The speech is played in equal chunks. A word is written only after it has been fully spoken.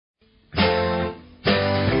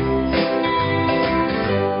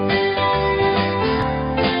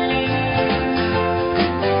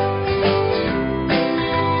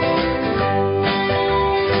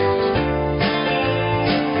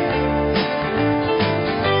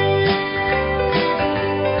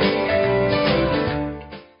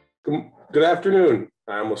Good afternoon.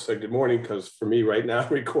 I almost said good morning because for me right now,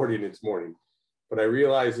 recording it's morning. But I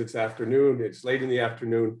realize it's afternoon, it's late in the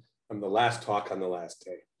afternoon. I'm the last talk on the last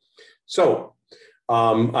day. So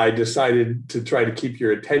I decided to try to keep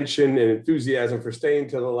your attention and enthusiasm for staying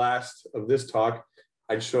to the last of this talk.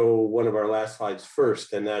 I'd show one of our last slides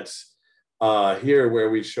first, and that's here where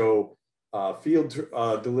we show field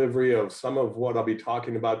delivery of some of what I'll be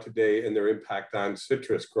talking about today and their impact on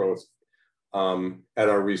citrus growth at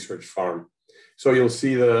our research farm. So you'll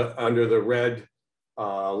see under the red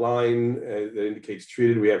line that indicates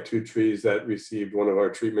treated, we have 2 trees that received one of our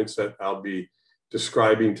treatments that I'll be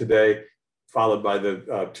describing today, followed by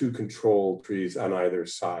the 2 control trees on either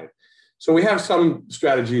side. So we have some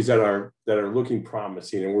strategies that are looking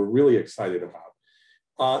promising and we're really excited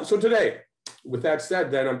about. So today, with that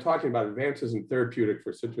said, then I'm talking about advances in therapeutic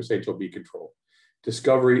for citrus HLB control,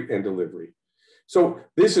 discovery and delivery. So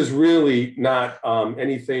this is really not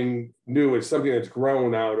anything new. It's something that's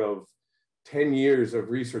grown out of 10 years of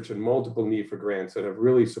research and multiple NIFA grants that have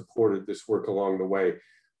really supported this work along the way,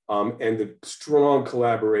 and the strong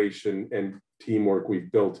collaboration and teamwork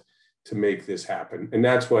we've built to make this happen. And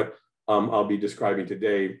that's what I'll be describing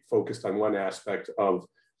today, focused on one aspect of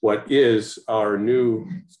what is our new,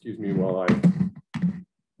 excuse me while I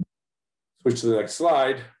switch to the next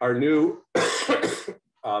slide, our new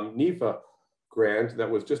NIFA grant that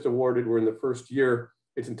was just awarded. We're in the first year.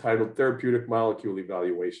 It's entitled Therapeutic Molecule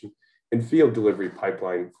Evaluation and Field Delivery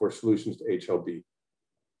Pipeline for Solutions to HLB.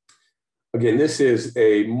 Again, this is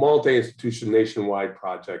a multi-institution nationwide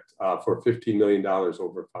project for $15 million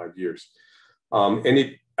over 5 years.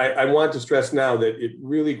 And I want to stress now that it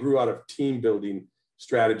really grew out of team building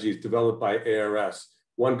strategies developed by ARS,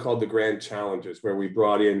 one called the Grand Challenges, where we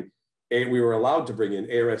brought in we were allowed to bring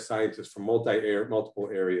in ARS scientists from multiple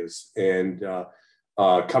areas and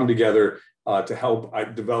come together to help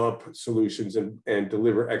develop solutions and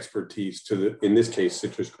deliver expertise to the, in this case,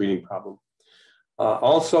 citrus greening problem.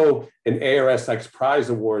 Also, an ARS X Prize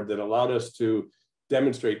Award that allowed us to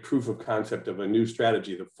demonstrate proof of concept of a new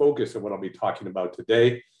strategy, the focus of what I'll be talking about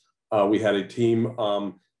today. We had a team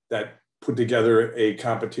that put together a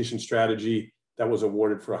competition strategy that was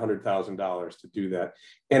awarded for $100,000 to do that.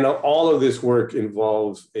 And all of this work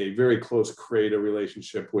involves a very close creator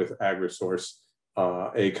relationship with AgriSource,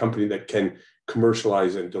 a company that can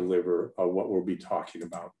commercialize and deliver what we'll be talking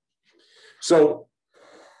about. So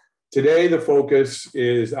today the focus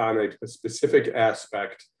is on a specific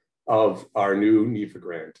aspect of our new NIFA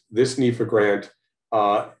grant. This NIFA grant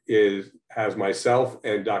has myself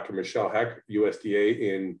and Dr. Michelle Heck, USDA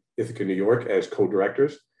in Ithaca, New York, as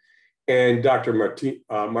co-directors, and Dr.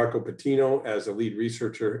 Marco Patino as a lead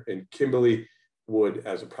researcher, and Kimberly Wood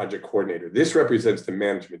as a project coordinator. This represents the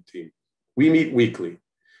management team. We meet weekly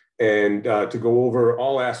and to go over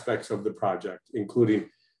all aspects of the project, including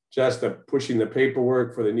just pushing the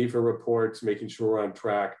paperwork for the NIFA reports, making sure we're on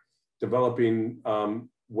track, developing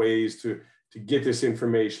ways to get this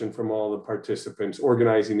information from all the participants,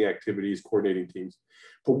 organizing the activities, coordinating teams.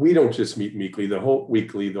 But we don't just meet weekly, the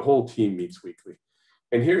whole team meets weekly.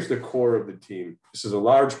 And here's the core of the team. This is a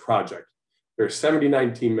large project. There are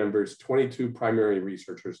 79 team members, 22 primary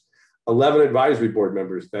researchers, 11 advisory board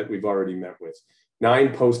members that we've already met with, 9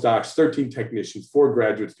 postdocs, 13 technicians, 4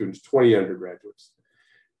 graduate students, 20 undergraduates.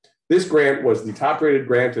 This grant was the top rated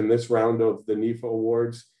grant in this round of the NIFA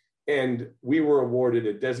awards, and we were awarded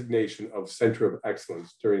a designation of Center of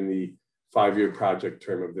Excellence during the 5-year project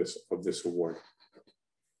term of this award.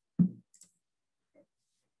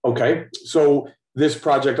 Okay, so this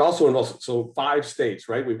project also involves 5 states,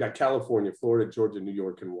 right? We've got California, Florida, Georgia, New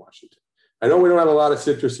York, and Washington. I know we don't have a lot of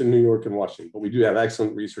citrus in New York and Washington, but we do have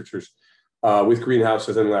excellent researchers with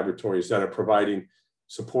greenhouses and laboratories that are providing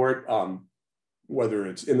support, whether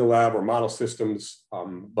it's in the lab or model systems,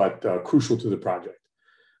 but crucial to the project.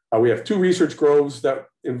 We have 2 research groves that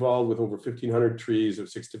involved with over 1,500 trees of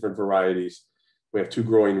 6 different varieties. We have 2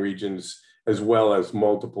 growing regions, as well as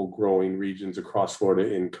multiple growing regions across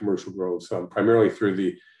Florida in commercial groves, primarily through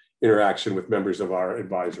the interaction with members of our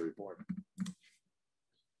advisory board.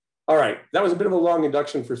 All right, that was a bit of a long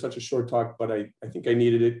induction for such a short talk, but I think I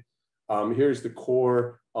needed it. Here's the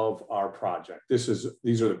core of our project. These are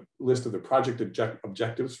the list of the project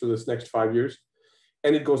objectives for this next 5 years.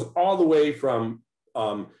 And it goes all the way from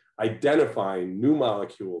identifying new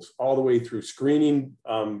molecules, all the way through screening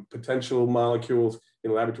potential molecules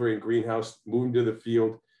in laboratory and greenhouse, moving to the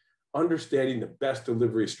field, understanding the best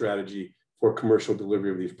delivery strategy for commercial delivery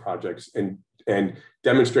of these projects, and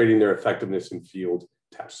demonstrating their effectiveness in field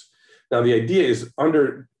tests. Now, the idea is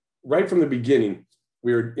right from the beginning,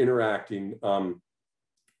 we're interacting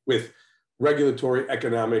with regulatory,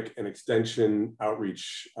 economic, and extension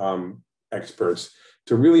outreach experts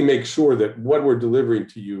to really make sure that what we're delivering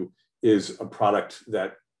to you is a product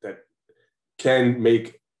that can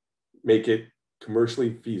make it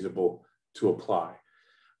commercially feasible to apply.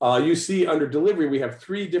 You see under delivery, we have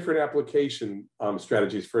 3 different application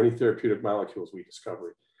strategies for any therapeutic molecules we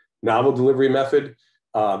discover. Novel delivery method,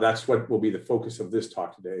 that's what will be the focus of this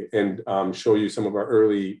talk today, and show you some of our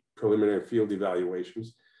early preliminary field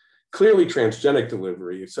evaluations. Clearly transgenic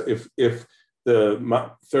delivery. So if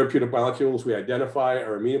the therapeutic molecules we identify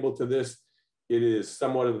are amenable to this, it is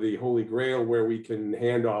somewhat of the holy grail where we can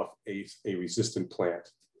hand off a resistant plant.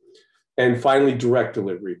 And finally, direct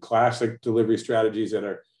delivery, classic delivery strategies that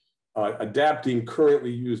are adapting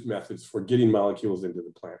currently used methods for getting molecules into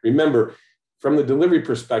the plant. Remember, from the delivery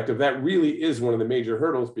perspective, that really is one of the major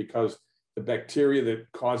hurdles because the bacteria that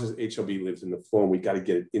causes HLB lives in the phloem. We got to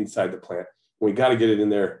get it inside the plant. We got to get it in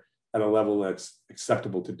there at a level that's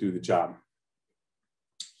acceptable to do the job.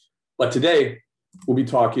 But today, we'll be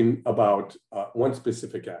talking about one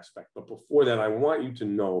specific aspect. But before that, I want you to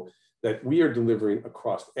know that we are delivering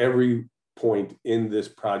across every point in this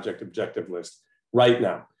project objective list right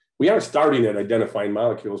now. We aren't starting at identifying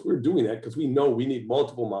molecules. We're doing that because we know we need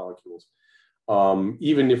multiple molecules.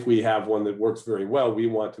 Even if we have one that works very well, we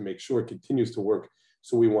want to make sure it continues to work.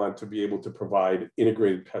 So we want to be able to provide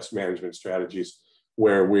integrated pest management strategies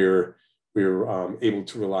where we're able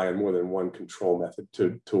to rely on more than one control method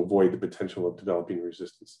to avoid the potential of developing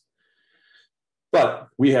resistance. But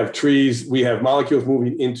we have trees, we have molecules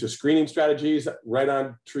moving into screening strategies right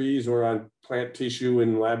on trees or on plant tissue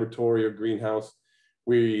in laboratory or greenhouse.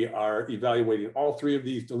 We are evaluating all 3 of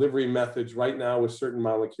these delivery methods right now with certain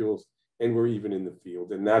molecules, and we're even in the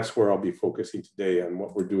field. And that's where I'll be focusing today on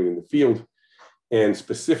what we're doing in the field, and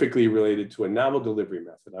specifically related to a novel delivery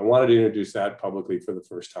method. I wanted to introduce that publicly for the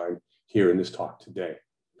first time here in this talk today.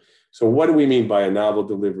 So what do we mean by a novel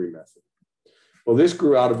delivery method? Well, this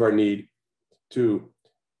grew out of our need to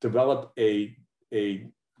develop a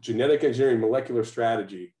genetic engineering molecular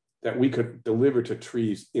strategy that we could deliver to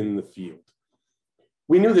trees in the field.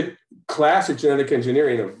 We knew that classic genetic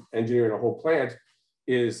engineering of engineering a whole plant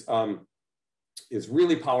is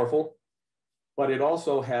really powerful, but it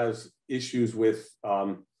also has issues with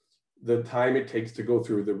the time it takes to go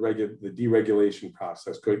through the deregulation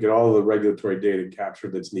process, get all the regulatory data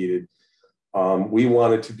captured that's needed. We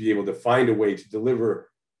wanted to be able to find a way to deliver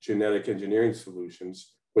genetic engineering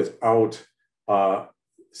solutions without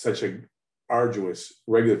such an arduous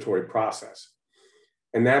regulatory process.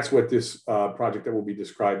 And that's what this project that we'll be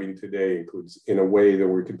describing today includes, in a way that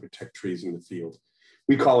we can protect trees in the field.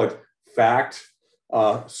 We call it FACT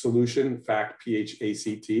solution. FACT,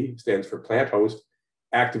 P-H-A-C-T, stands for plant host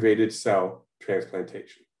activated cell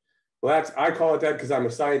transplantation. Well, I call it that because I'm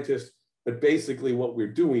a scientist, but basically what we're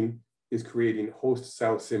doing is creating host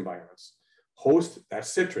cell symbionts. Host,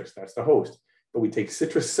 that's citrus, that's the host. But we take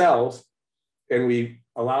citrus cells and we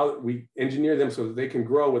engineer them so that they can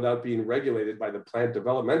grow without being regulated by the plant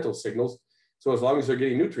developmental signals. So as long as they're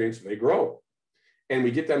getting nutrients, they grow. And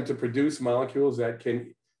we get them to produce molecules that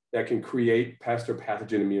can create pest or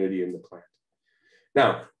pathogen immunity in the plant.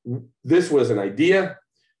 Now, this was an idea.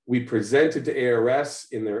 We presented to ARS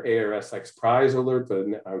in their ARS X Prize alert, but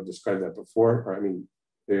I described that before,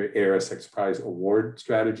 their ARS X Prize award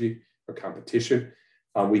strategy or competition.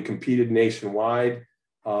 We competed nationwide.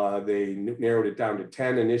 They narrowed it down to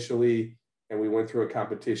 10 initially, and we went through a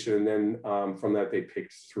competition. And then from that, they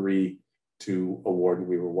picked 3 to award, and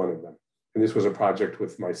we were one of them. And this was a project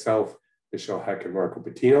with myself, Michelle Heck, and Marco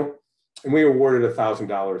Bettino. And we awarded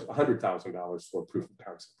 $100,000 for proof of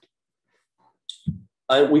concept.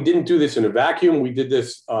 We didn't do this in a vacuum. We did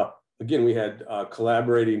this, again, we had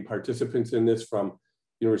collaborating participants in this from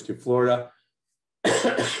University of Florida,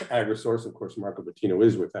 AgriSource, of course, Marco Bettino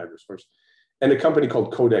is with AgriSource, and a company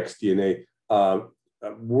called Codex DNA, a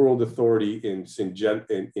world authority in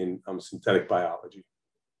synthetic biology.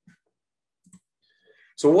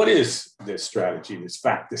 So what is this strategy, this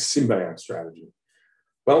symbiont strategy?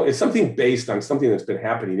 Well, it's something based on something that's been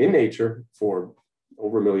happening in nature for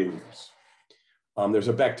over 1 million years. There's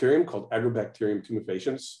a bacterium called Agrobacterium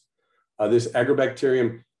tumefaciens. This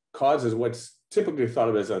agrobacterium causes what's typically thought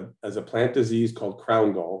of as a plant disease called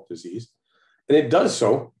crown gall disease. And it does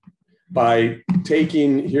so by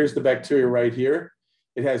here's the bacteria right here.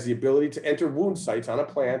 It has the ability to enter wound sites on a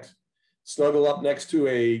plant, snuggle up next to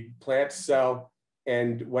a plant cell,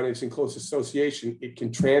 and when it's in close association, it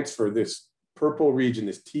can transfer this purple region,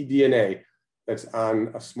 this tDNA that's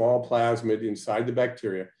on a small plasmid inside the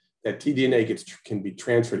bacteria. That tDNA can be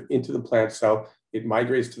transferred into the plant cell. It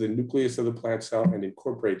migrates to the nucleus of the plant cell and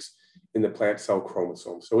incorporates in the plant cell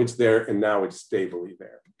chromosome. So it's there, and now it's stably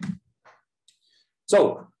there.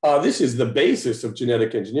 So this is the basis of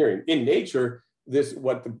genetic engineering. In nature,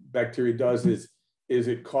 what the bacteria does is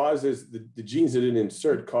it causes the genes that it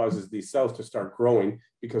insert causes these cells to start growing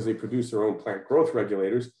because they produce their own plant growth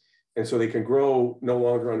regulators. And so they can grow no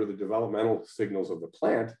longer under the developmental signals of the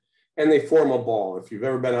plant, and they form a ball. If you've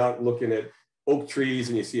ever been out looking at oak trees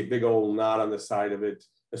and you see a big old knot on the side of it,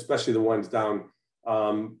 especially the ones down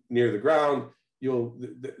near the ground,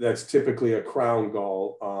 that's typically a crown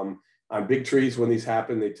gall. On big trees, when these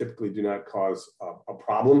happen, they typically do not cause a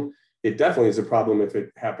problem. It definitely is a problem if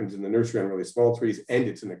it happens in the nursery on really small trees and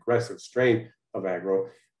it's an aggressive strain of aggro.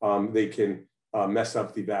 They can mess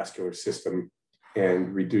up the vascular system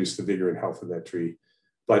and reduce the vigor and health of that tree.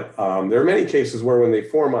 But there are many cases where when they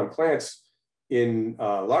form on plants, in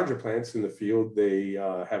larger plants in the field, they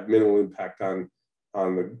have minimal impact on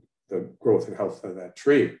the growth and health of that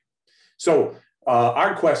tree. So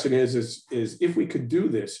our question is if we could do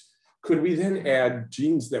this, could we then add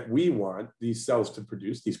genes that we want these cells to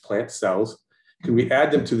produce, these plant cells? Could we add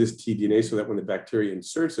them to this tDNA so that when the bacteria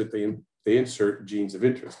inserts it, they insert genes of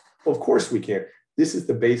interest? Well, of course we can. This is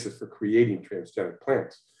the basis for creating transgenic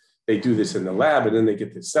plants. They do this in the lab, and then they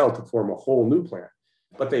get the cell to form a whole new plant.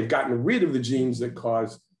 But they've gotten rid of the genes that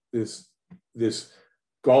cause this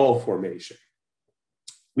gall formation.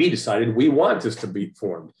 We decided we want this to be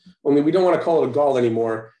formed, only we don't want to call it a gall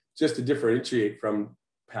anymore, just to differentiate from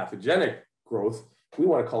pathogenic growth. We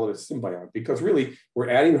want to call it a symbiont, because really we're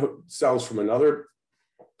adding cells from another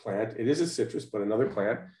plant. It is a citrus, but another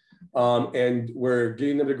plant. And we're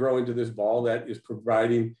getting them to grow into this ball that is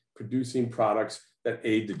producing products that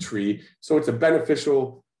aid the tree. So it's a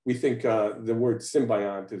beneficial, we think the word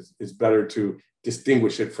symbiont is better to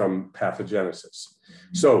distinguish it from pathogenesis.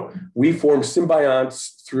 So we form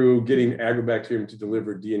symbionts through getting agrobacterium to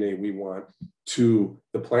deliver DNA we want to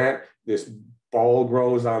the plant. This ball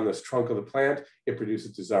grows on this trunk of the plant. It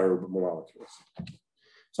produces desirable molecules.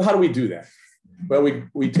 So how do we do that? Well,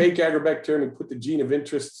 we take agrobacterium and put the gene of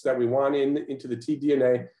interest that we want into the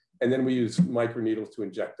tDNA, and then we use microneedles to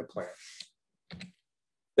inject the plant.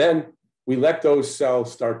 Then we let those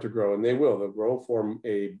cells start to grow, and they'll grow, form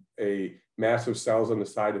a mass of cells on the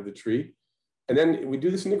side of the tree. And then we do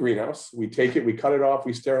this in the greenhouse. We take it, we cut it off,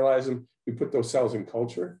 we sterilize them, we put those cells in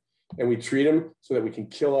culture, and we treat them so that we can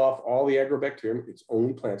kill off all the agrobacterium. It's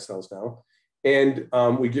only plant cells now. And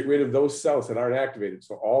we get rid of those cells that aren't activated.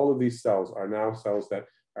 So all of these cells are now cells that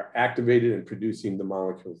are activated and producing the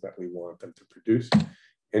molecules that we want them to produce.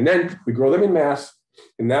 And then we grow them in mass.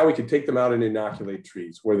 And now we can take them out and inoculate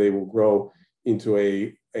trees where they will grow into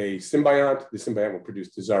a symbiont. The symbiont will produce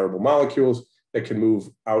desirable molecules that can move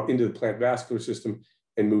out into the plant vascular system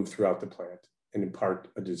and move throughout the plant and impart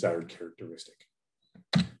a desired characteristic.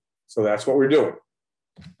 So that's what we're doing.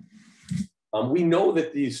 We know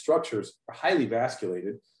that these structures are highly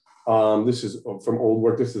vasculated. This is from old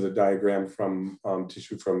work. This is a diagram from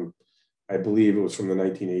tissue from, I believe it was from the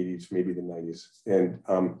 1980s, maybe the 90s. And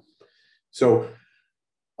so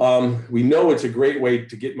we know it's a great way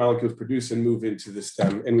to get molecules produced and move into the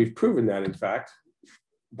stem. And we've proven that, in fact,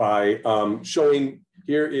 by showing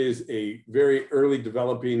here is a very early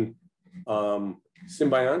developing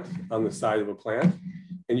symbiont on the side of a plant.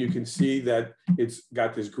 And you can see that it's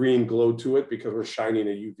got this green glow to it because we're shining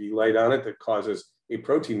a UV light on it that causes a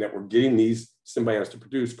protein that we're getting these symbionts to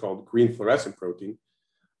produce called green fluorescent protein.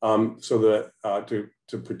 So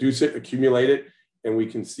to produce it, accumulate it, and we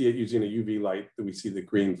can see it using a UV light that we see the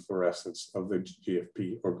green fluorescence of the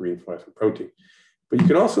GFP or green fluorescent protein. But you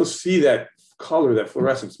can also see that color, that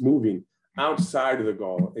fluorescence moving outside of the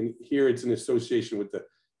gall. And here it's in association with the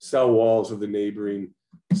cell walls of the neighboring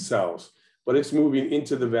cells. But it's moving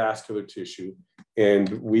into the vascular tissue. And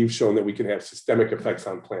we've shown that we can have systemic effects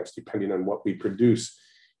on plants depending on what we produce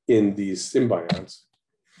in these symbionts.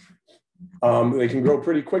 They can grow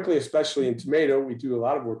pretty quickly, especially in tomato. We do a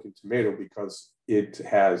lot of work in tomato because it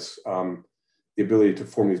has the ability to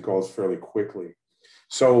form these galls fairly quickly.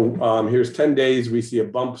 So here's 10 days. We see a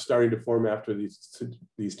bump starting to form after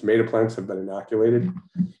these tomato plants have been inoculated.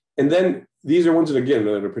 And then these are ones that, again,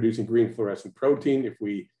 that are producing green fluorescent protein. If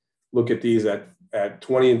we look at these at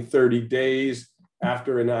 20 and 30 days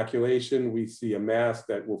after inoculation, we see a mass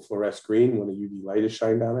that will fluoresce green when a UV light is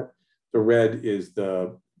shined on it. The red is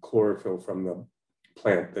the chlorophyll from the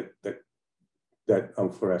plant that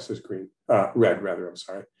fluoresces green, red rather, I'm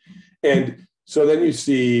sorry. And so then you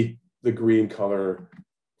see the green color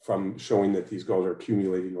from showing that these galls are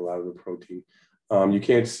accumulating a lot of the protein. You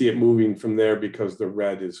can't see it moving from there because the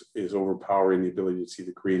red is overpowering the ability to see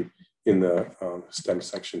the green in the stem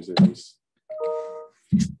sections of these.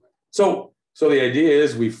 So the idea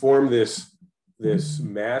is we form this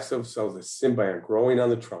mass of cells, this symbiont growing on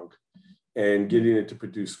the trunk and getting it to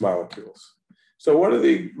produce molecules. So what are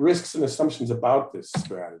the risks and assumptions about this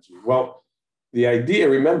strategy? Well, the idea,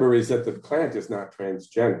 remember, is that the plant is not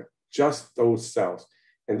transgenic, just those cells.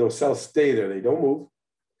 And those cells stay there, they don't move,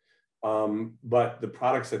 but the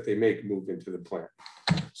products that they make move into the plant.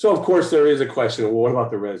 So of course there is a question, well, what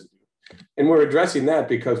about the residue? And we're addressing that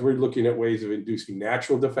because we're looking at ways of inducing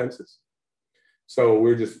natural defenses. So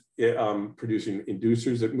we're just producing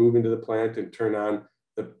inducers that move into the plant and turn on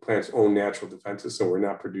the plant's own natural defenses. So we're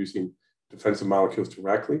not producing defensive molecules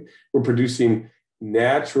directly. We're producing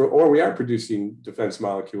natural, or we are producing defense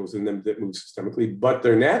molecules in them that move systemically, but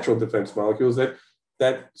they're natural defense molecules that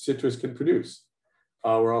citrus can produce.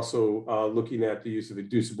 We're also looking at the use of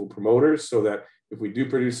inducible promoters so that if we do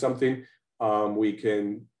produce something, we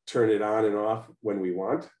can turn it on and off when we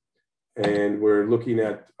want. And we're looking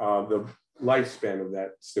at the lifespan of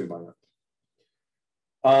that symbiont.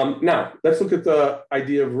 Now, let's look at the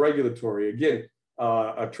idea of regulatory. Again,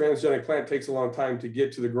 a transgenic plant takes a long time to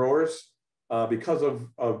get to the growers because of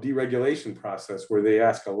deregulation process, where they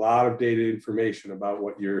ask a lot of data information about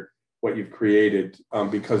what you've created,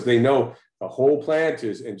 because they know the whole plant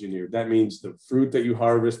is engineered. That means the fruit that you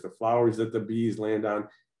harvest, the flowers that the bees land on,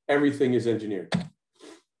 everything is engineered.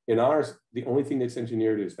 In ours, the only thing that's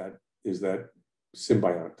engineered is that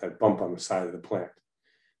symbiont, that bump on the side of the plant.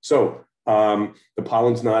 So the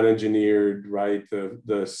pollen's not engineered, right?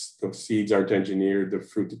 The seeds aren't engineered. The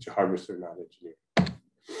fruit that you harvest are not engineered.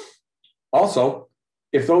 Also,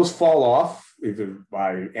 if those fall off, either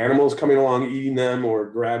by animals coming along, eating them, or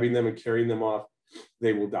grabbing them and carrying them off,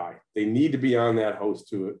 they will die. They need to be on that host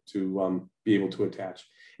to be able to attach.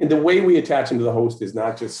 And the way we attach them to the host is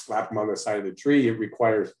not just slap them on the side of the tree. It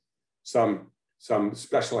requires some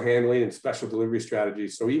special handling and special delivery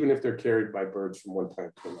strategies. So even if they're carried by birds from one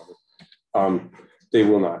plant to another, they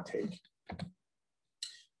will not take.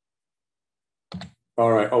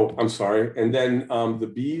 All right. Oh, I'm sorry. And then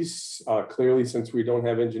the bees, clearly, since we don't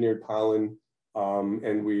have engineered pollen,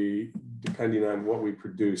 and we, depending on what we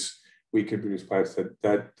produce, we could produce plants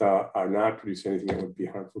that are not producing anything that would be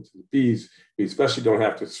harmful to the bees. We especially don't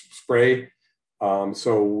have to spray.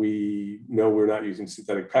 So we know we're not using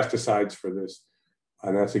synthetic pesticides for this.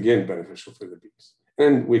 And that's, again, beneficial for the bees.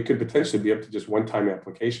 And we could potentially be up to just one-time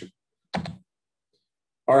application.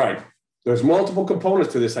 All right. There's multiple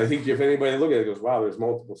components to this. I think if anybody look at it goes, wow, there's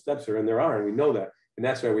multiple steps here, and there are, and we know that. And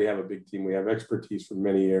that's why we have a big team. We have expertise from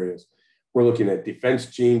many areas. We're looking at defense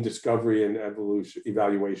gene discovery and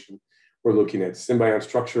evaluation. We're looking at symbiont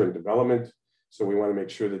structure and development. So we want to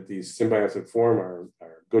make sure that these symbionts that form are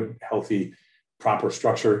good, healthy, proper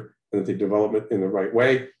structure, and that they develop it in the right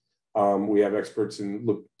way. We have experts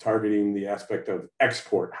in targeting the aspect of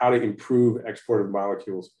export, how to improve export of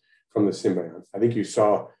molecules from the symbionts. I think you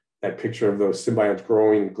saw that picture of those symbionts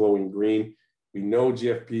growing, glowing green. We know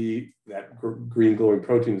GFP, that green glowing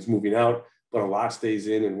protein, is moving out, but a lot stays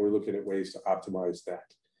in, and we're looking at ways to optimize that.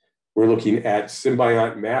 We're looking at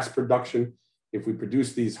symbiont mass production. If we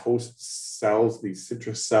produce these host cells, these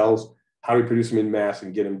citrus cells, how do we produce them in mass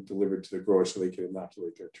and get them delivered to the growers so they can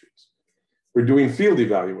inoculate their trees? We're doing field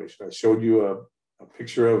evaluation. I showed you a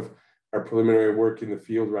picture of our preliminary work in the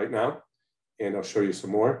field right now, and I'll show you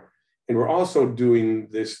some more. And we're also doing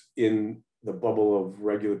this in the bubble of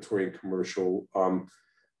regulatory and commercial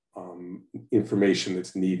information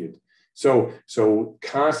that's needed. So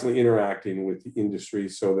constantly interacting with the industry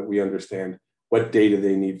so that we understand what data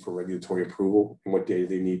they need for regulatory approval and what data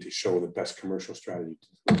they need to show the best commercial strategy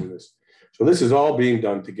to deliver this. So this is all being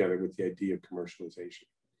done together with the idea of commercialization.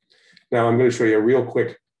 Now I'm going to show you a real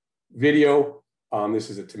quick video. This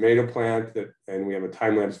is a tomato plant and we have a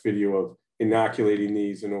time-lapse video of inoculating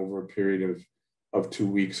these, and over a period of 2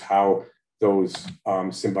 weeks, how those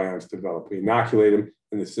symbionts develop. We inoculate them,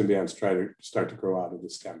 and the symbionts start to grow out of the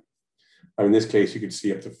stem. In this case, you could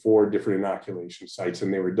see up to 4 different inoculation sites,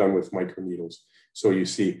 and they were done with microneedles. So you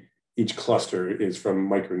see each cluster is from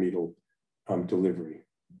microneedle delivery.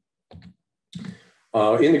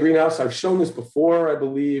 In the greenhouse, I've shown this before, I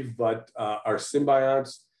believe, but our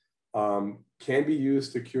symbionts can be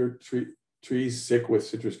used to cure trees sick with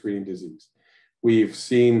citrus greening disease. We've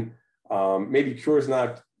seen, maybe cure is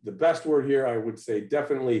not the best word here, I would say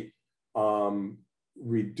definitely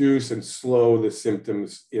reduce and slow the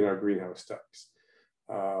symptoms in our greenhouse studies.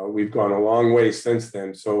 We've gone a long way since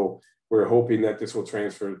then, so we're hoping that this will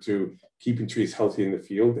transfer to keeping trees healthy in the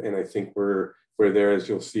field, and I think we're there, as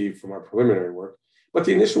you'll see from our preliminary work. But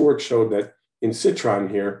the initial work showed that in citron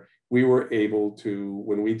here, we were able to,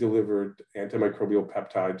 when we delivered antimicrobial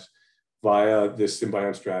peptides via this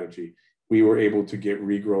symbiont strategy, we were able to get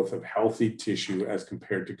regrowth of healthy tissue as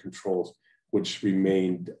compared to controls, which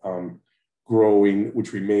remained growing,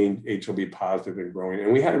 which remained HLB positive and growing.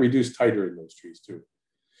 And we had a reduced titer in those trees too.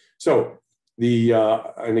 So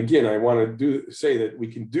and again, I want to say that we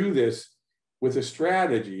can do this with a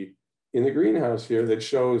strategy in the greenhouse here that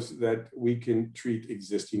shows that we can treat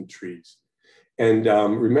existing trees. And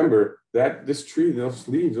remember that this tree, those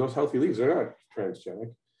leaves, those healthy leaves, they're not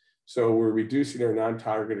transgenic. So we're reducing our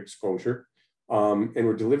non-target exposure, and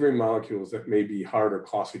we're delivering molecules that may be hard or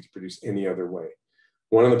costly to produce any other way.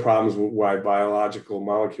 One of the problems why biological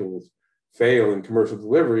molecules fail in commercial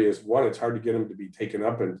delivery is, one, it's hard to get them to be taken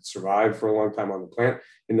up and survive for a long time on the plant.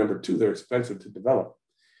 And number two, they're expensive to develop.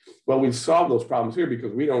 Well, we've solved those problems here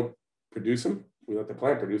because we don't produce them. We let the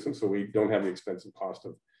plant produce them, so we don't have the expensive cost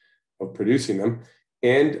of producing them.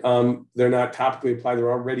 And they're not topically applied, they're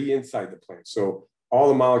already inside the plant. So all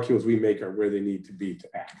the molecules we make are where they need to be to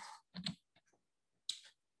act.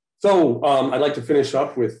 So I'd like to finish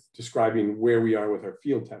up with describing where we are with our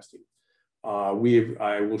field testing. I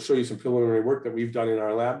will show you some preliminary work that we've done in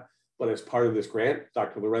our lab, but as part of this grant,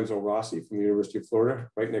 Dr. Lorenzo Rossi from the University of Florida,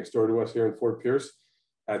 right next door to us here in Fort Pierce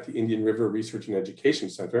at the Indian River Research and Education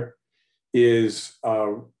Center, is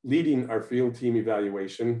leading our field team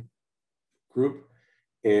evaluation group.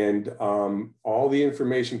 And all the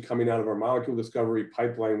information coming out of our molecule discovery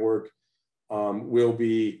pipeline work will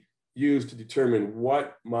be used to determine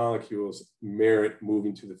what molecules merit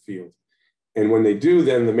moving to the field. And when they do,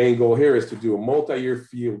 then the main goal here is to do a multi-year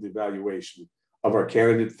field evaluation of our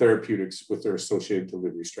candidate therapeutics with their associated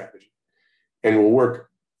delivery strategy. And we'll work,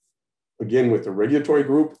 again, with the regulatory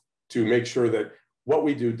group to make sure that what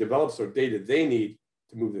we do develops the data they need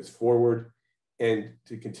to move this forward, and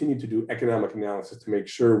to continue to do economic analysis to make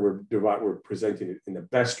sure we're presenting it in the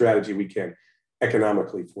best strategy we can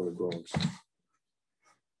economically for the growers.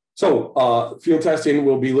 So field testing,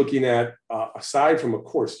 we'll be looking at, aside from a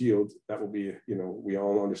course yield, that will be, we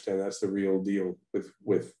all understand that's the real deal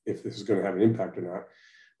with if this is going to have an impact or not.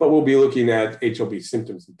 But we'll be looking at HLB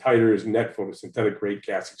symptoms and titers, net photosynthetic rate,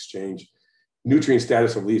 gas exchange, nutrient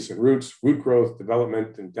status of leaves and roots, root growth,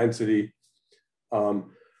 development, and density.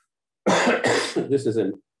 This is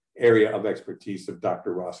an area of expertise of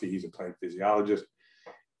Dr. Rossi. He's a plant physiologist.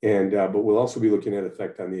 And, but we'll also be looking at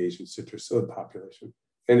effect on the Asian citrus psyllid population.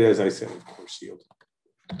 And as I said, of course, yield.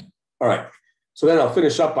 All right. So then I'll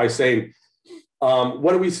finish up by saying,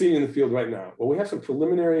 what are we seeing in the field right now? Well, we have some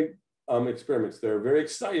preliminary experiments. They're very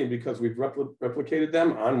exciting because we've replicated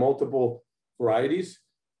them on multiple varieties.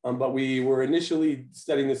 But we were initially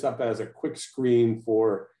setting this up as a quick screen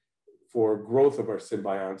for growth of our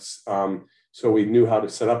symbionts. So we knew how to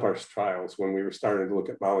set up our trials when we were starting to look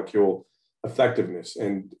at molecule effectiveness.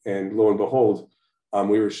 And lo and behold,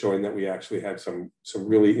 we were showing that we actually had some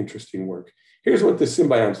really interesting work. Here's what the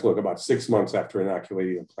symbionts look about 6 months after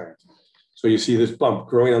inoculating a plant. So you see this bump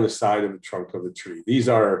growing on the side of the trunk of the tree. These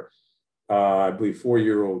are, I believe,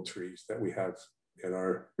 4-year-old trees that we have in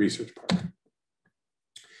our research park.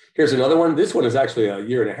 Here's another one. This one is actually 1.5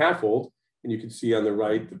 years old. And you can see on the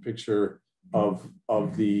right the picture of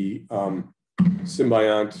the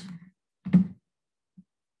symbiont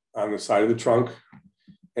on the side of the trunk.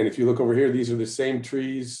 And if you look over here, these are the same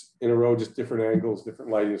trees in a row, just different angles,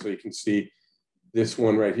 different lighting. So you can see this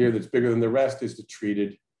one right here that's bigger than the rest is the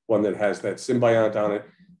treated one that has that symbiont on it.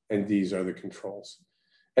 And these are the controls.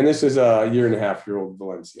 And this is a 1.5-year-old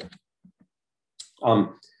Valencia.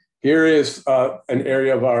 Here is an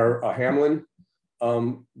area of our Hamlin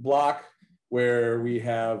block where we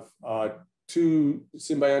have 2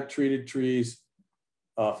 symbiont treated trees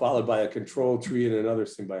followed by a control tree and another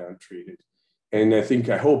symbiont treated. And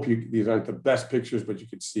I hope these aren't the best pictures, but you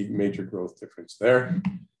can see major growth difference there,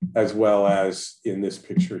 as well as in this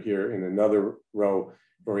picture here in another row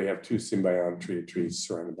where we have 2 symbiont treated trees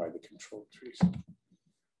surrounded by the control trees.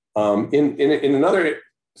 In another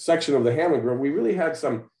section of the Hamlin Grove, we really had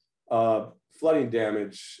some flooding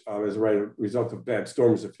damage as a result of bad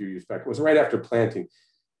storms a few years back. It was right after planting,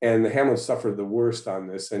 and the Hamlins suffered the worst on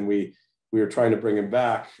this, and we were trying to bring them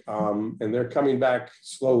back, and they're coming back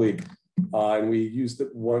slowly. And we used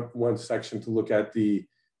one section to look at the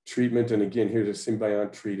treatment. And again, here's a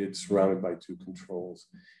symbiont treated surrounded by 2 controls.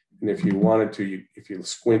 And if you wanted to, if you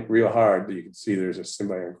squint real hard, you can see there's a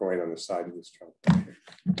symbiont growing on the side of this trunk right here.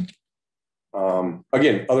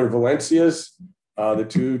 Again, other Valencias, the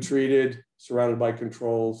 2 treated surrounded by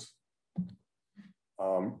controls.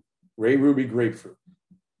 Ray Ruby grapefruit.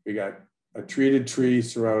 We got a treated tree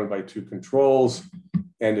surrounded by 2 controls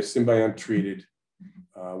and a symbiont treated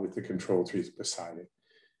with the control trees beside it.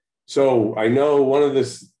 So I know one of the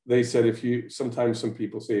they said, sometimes some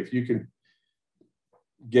people say, if you can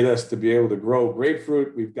get us to be able to grow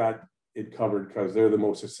grapefruit, we've got it covered, because they're the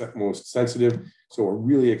most sensitive. So we're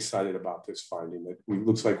really excited about this finding that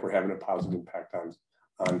looks like we're having a positive impact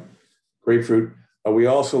on grapefruit. We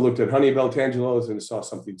also looked at honey bell tangelos and saw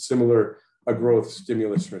something similar, a growth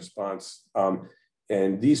stimulus response.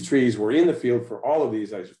 And these trees were in the field for all of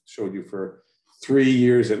these I showed you for 3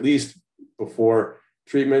 years at least before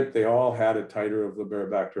treatment. They all had a titer of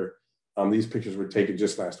Liberibacter. These pictures were taken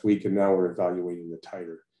just last week, and now we're evaluating the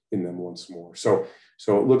titer in them once more. So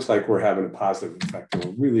it looks like we're having a positive effect, and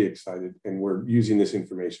we're really excited, and we're using this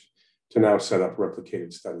information to now set up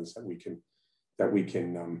replicated studies that we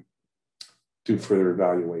can do further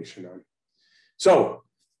evaluation on. So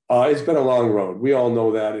it's been a long road. We all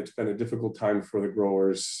know that. It's been a difficult time for the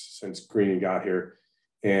growers since greening got here.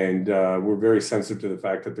 And we're very sensitive to the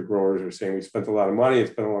fact that the growers are saying, we spent a lot of money,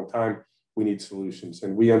 it's been a long time, we need solutions.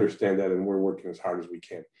 And we understand that, and we're working as hard as we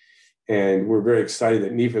can. And we're very excited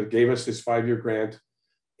that NEFA gave us this 5-year grant,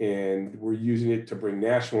 and we're using it to bring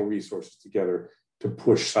national resources together to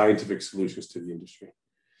push scientific solutions to the industry.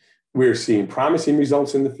 We're seeing promising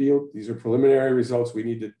results in the field. These are preliminary results. We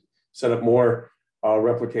need to set up more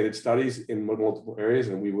replicated studies in multiple areas,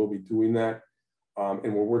 and we will be doing that.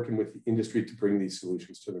 And we're working with the industry to bring these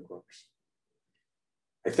solutions to the growers.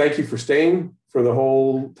 I thank you for staying for the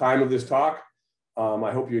whole time of this talk.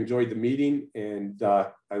 I hope you enjoyed the meeting, and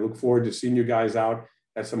I look forward to seeing you guys out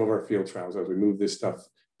at some of our field trials as we move this stuff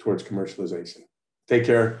towards commercialization. Take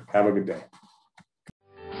care. Have a good day.